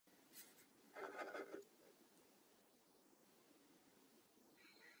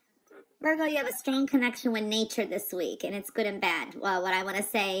Virgo, you have a strong connection with nature this week, and it's good and bad. Well, what I want to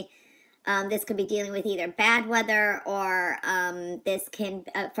say, this could be dealing with either bad weather or this can,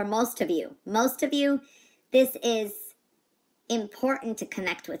 for most of you, this is important to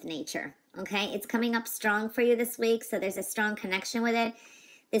connect with nature, okay? It's coming up strong for you this week, so there's a strong connection with it.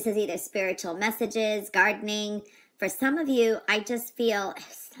 This is either spiritual messages, gardening. For some of you, I just feel,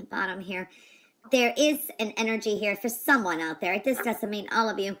 the bottom here, there is an energy here for someone out there. This doesn't mean all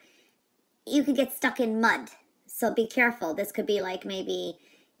of you. You could get stuck in mud, so be careful. This could be like maybe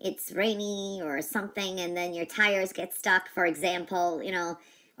it's rainy or something, and then your tires get stuck, for example, you know,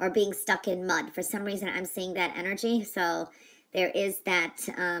 or being stuck in mud. For some reason, I'm seeing that energy, so there is that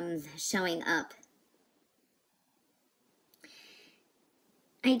showing up.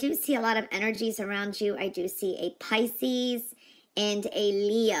 I do see a lot of energies around you. I do see a Pisces and a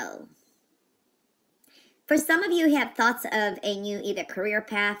Leo. For some of you who have thoughts of a new either career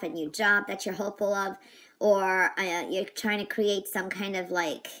path, a new job that you're hopeful of, or you're trying to create some kind of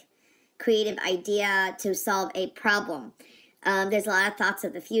like creative idea to solve a problem. There's a lot of thoughts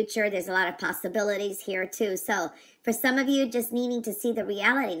of the future. There's a lot of possibilities here too. So for some of you, just needing to see the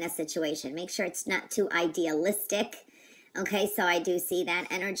reality in the situation. Make sure it's not too idealistic. Okay, so I do see that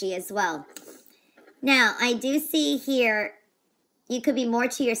energy as well. Now, I do see here, you could be more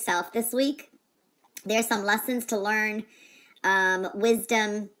to yourself this week. There's some lessons to learn,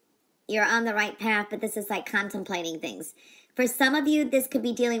 wisdom. You're on the right path, but this is like contemplating things. For some of you, this could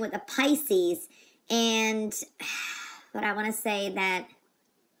be dealing with a Pisces, and but I want to say that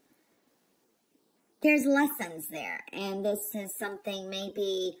there's lessons there, and this is something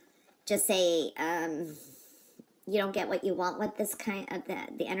maybe just say you don't get what you want with this kind of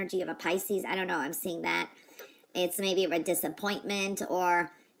the energy of a Pisces. I don't know. I'm seeing that it's maybe a disappointment, or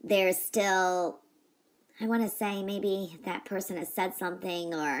there's still, I want to say maybe that person has said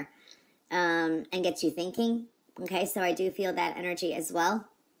something or and gets you thinking. Okay, so I do feel that energy as well.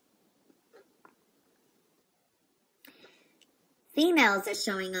 Females are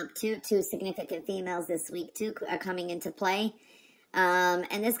showing up too. Two significant females this week too are coming into play.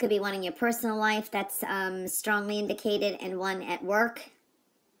 And this could be one in your personal life that's strongly indicated, and one at work,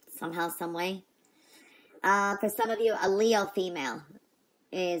 somehow, some way. For some of you, a Leo female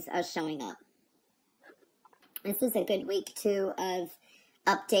is showing up. This is a good week too of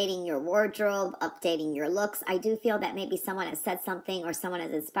updating your wardrobe, updating your looks. I do feel that maybe someone has said something or someone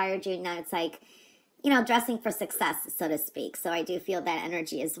has inspired you. Now it's like, you know, dressing for success, so to speak. So I do feel that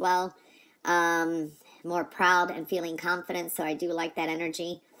energy as well. More proud and feeling confident. So I do like that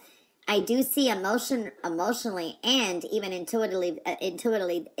energy. I do see emotionally and even intuitively,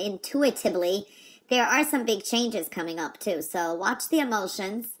 there are some big changes coming up too. So watch the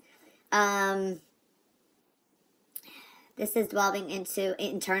emotions. This is delving into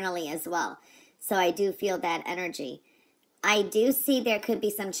internally as well. So I do feel that energy. I do see there could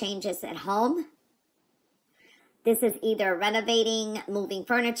be some changes at home. This is either renovating, moving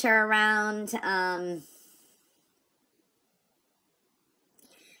furniture around,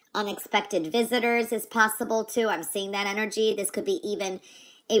 unexpected visitors is possible too. I'm seeing that energy. This could be even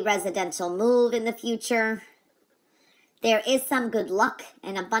a residential move in the future. There is some good luck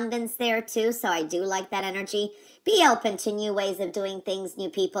and abundance there too, so I do like that energy. Be open to new ways of doing things, new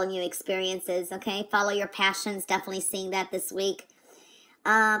people, new experiences, okay? Follow your passions, definitely seeing that this week.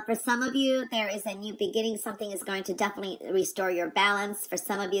 For some of you, there is a new beginning. Something is going to definitely restore your balance. For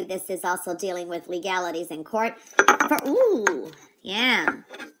some of you, this is also dealing with legalities in court. Ooh, yeah.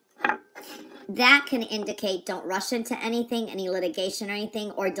 That can indicate don't rush into anything, any litigation or anything,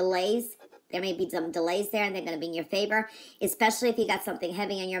 or delays. There may be some delays there, and they're going to be in your favor, especially if you got something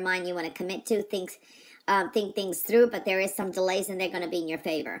heavy on your mind you want to commit to, think things through, but there is some delays, and they're going to be in your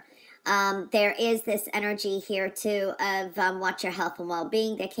favor. There is this energy here, too, of watch your health and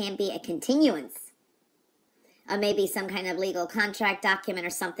well-being. There can be a continuance, or maybe some kind of legal contract document or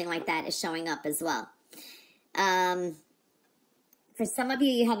something like that is showing up as well. For some of you,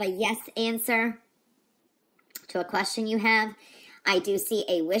 you have a yes answer to a question you have. I do see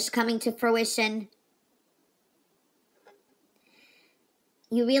a wish coming to fruition.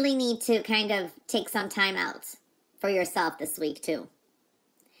 You really need to kind of take some time out for yourself this week too.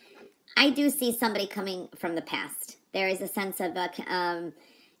 I do see somebody coming from the past. There is a sense of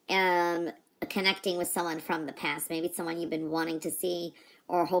connecting with someone from the past. Maybe it's someone you've been wanting to see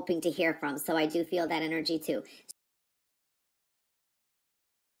or hoping to hear from. So I do feel that energy too.